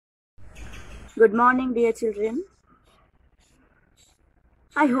Good morning, dear children.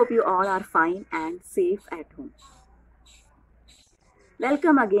 I hope you all are fine and safe at home.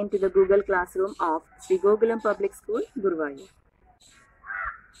 Welcome again to the Google Classroom of Sri Gokulam Public School, Guruvayur.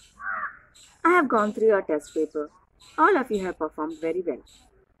 I have gone through your test paper. All of you have performed very well.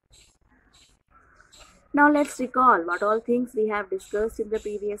 Now let's recall what all things we have discussed in the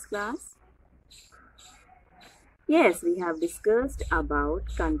previous class. Yes, we have discussed about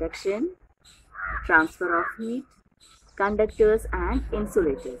conduction, transfer of heat, conductors and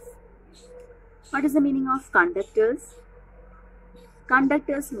insulators. What is the meaning of conductors?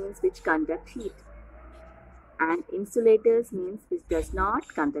 Conductors means which conduct heat, and insulators means which does not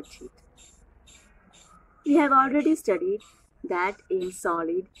conduct heat. We have already studied that in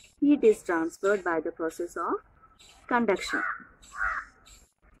solid, heat is transferred by the process of conduction.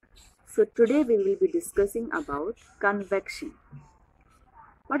 So today we will be discussing about convection.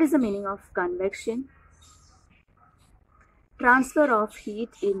 What is the meaning of convection? Transfer of heat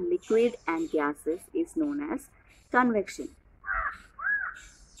in liquid and gases is known as convection.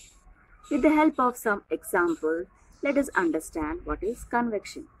 With the help of some examples, let us understand what is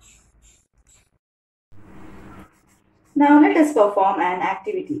convection. Now let us perform an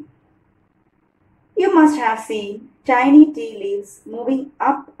activity. You must have seen tiny tea leaves moving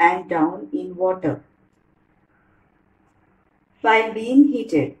up and down in water while being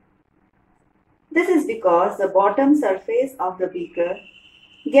heated. This is because the bottom surface of the beaker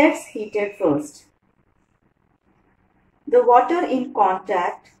gets heated first. The water in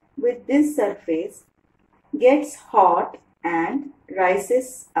contact with this surface gets hot and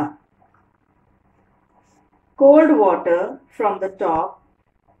rises up. Cold water from the top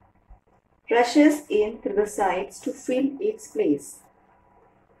rushes in through the sides to fill its place.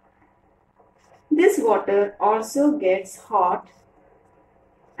 This water also gets hot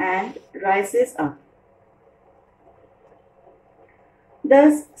and rises up.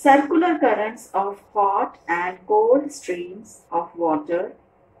 Thus, circular currents of hot and cold streams of water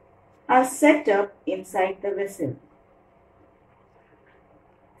are set up inside the vessel.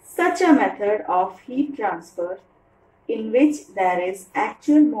 Such a method of heat transfer in which there is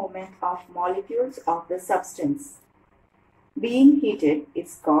actual movement of molecules of the substance being heated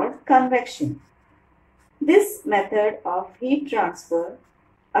is called convection. This method of heat transfer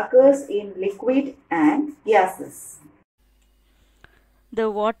occurs in liquid and gases. The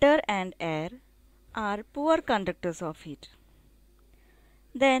water and air are poor conductors of heat.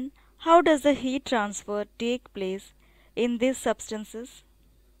 Then, how does the heat transfer take place in these substances?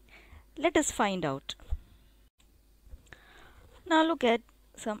 Let us find out. Now look at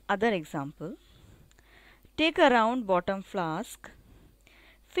some other example. Take a round bottom flask,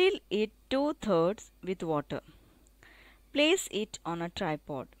 fill it 2/3 with water. Place it on a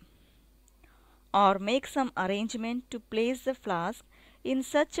tripod, or make some arrangement to place the flask in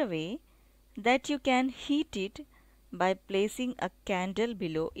such a way that you can heat it by placing a candle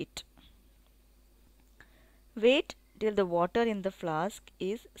below it. Wait till the water in the flask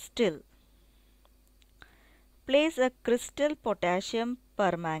is still. Place a crystal potassium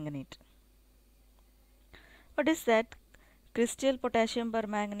permanganate. What is that? Crystal potassium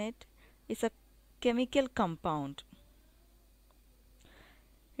permanganate is a chemical compound.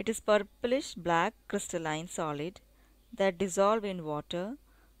 It is purplish black crystalline solid that dissolve in water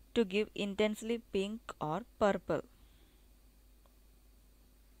to give intensely pink or purple.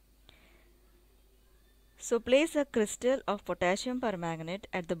 So place a crystal of potassium permanganate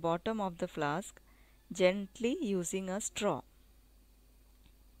at the bottom of the flask gently using a straw.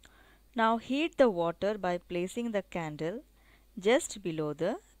 Now heat the water by placing the candle just below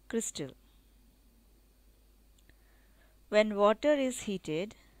the crystal. When water is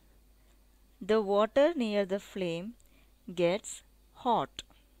heated, the water near the flame gets hot.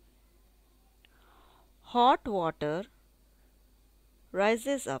 Hot water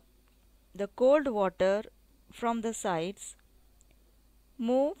rises up. The cold water from the sides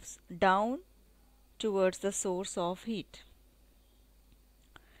moves down towards the source of heat.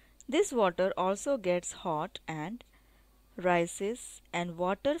 This water also gets hot and rises, and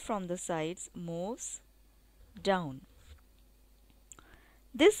water from the sides moves down.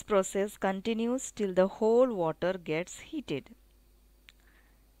 This process continues till the whole water gets heated.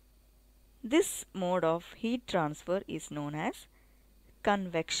 This mode of heat transfer is known as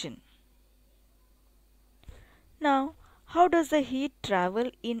convection. Now, how does the heat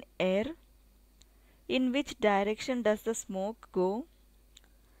travel in air? In which direction does the smoke go?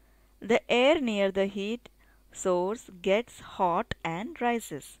 The air near the heat source gets hot and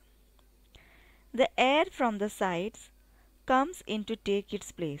rises. The air from the sides comes in to take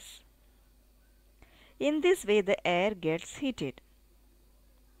its place. In this way, the air gets heated.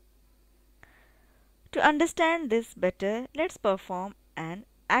 To understand this better, let's perform an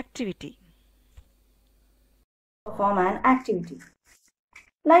activity. Perform an activity.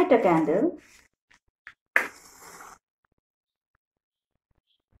 Light a candle.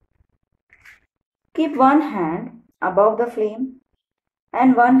 Keep one hand above the flame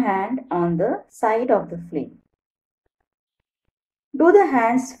and one hand on the side of the flame. Do the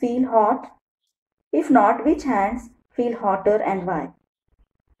hands feel hot? If not, which hands feel hotter and why?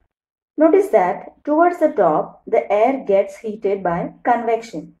 Notice that towards the top, the air gets heated by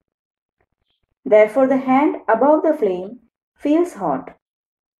convection. Therefore, the hand above the flame feels hot.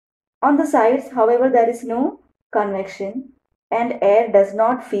 On the sides, however, there is no convection and air does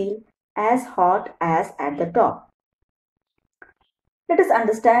not feel as hot as at the top. Let us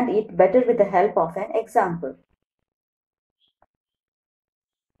understand it better with the help of an example.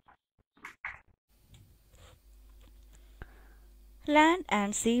 Land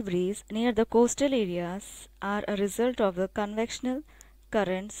and sea breeze near the coastal areas are a result of the convectional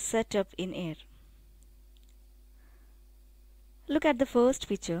currents set up in air. Look at the first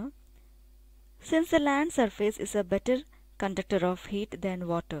picture. Since the land surface is a better conductor of heat than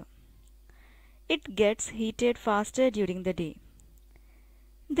water, it gets heated faster during the day.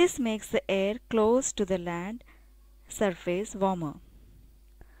 This makes the air close to the land surface warmer.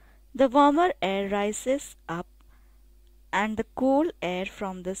 The warmer air rises up and the cool air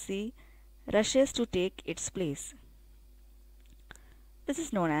from the sea rushes to take its place. This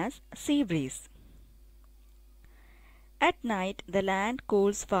is known as sea breeze. At night, the land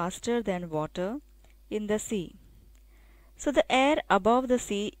cools faster than water in the sea. So the air above the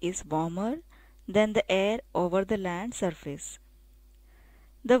sea is warmer than the air over the land surface.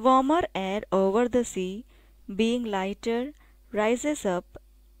 The warmer air over the sea, being lighter, rises up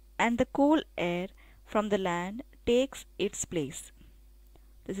and the cool air from the land takes its place.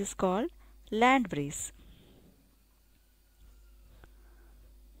 This is called land breeze.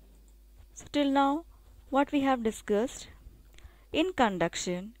 So till now, what we have discussed, in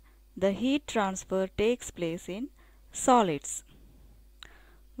conduction, the heat transfer takes place in solids,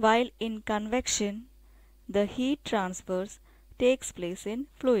 while in convection, the heat transfers takes place in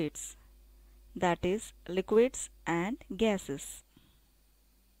fluids, that is, liquids and gases.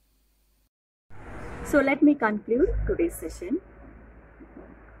 So let me conclude today's session.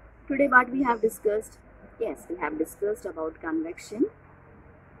 Today what we have discussed? Yes, we have discussed about convection,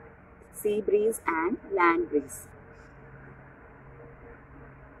 sea breeze and land breeze.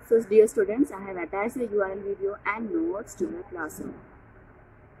 So dear students, I have attached the URL video and notes to your classroom.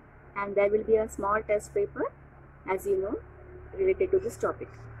 And there will be a small test paper, as you know, related to this topic.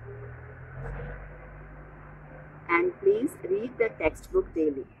 And please read the textbook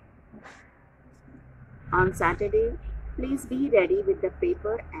daily. On Saturday, please be ready with the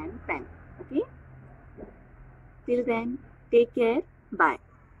paper and pen. Okay? Till then, take care. Bye.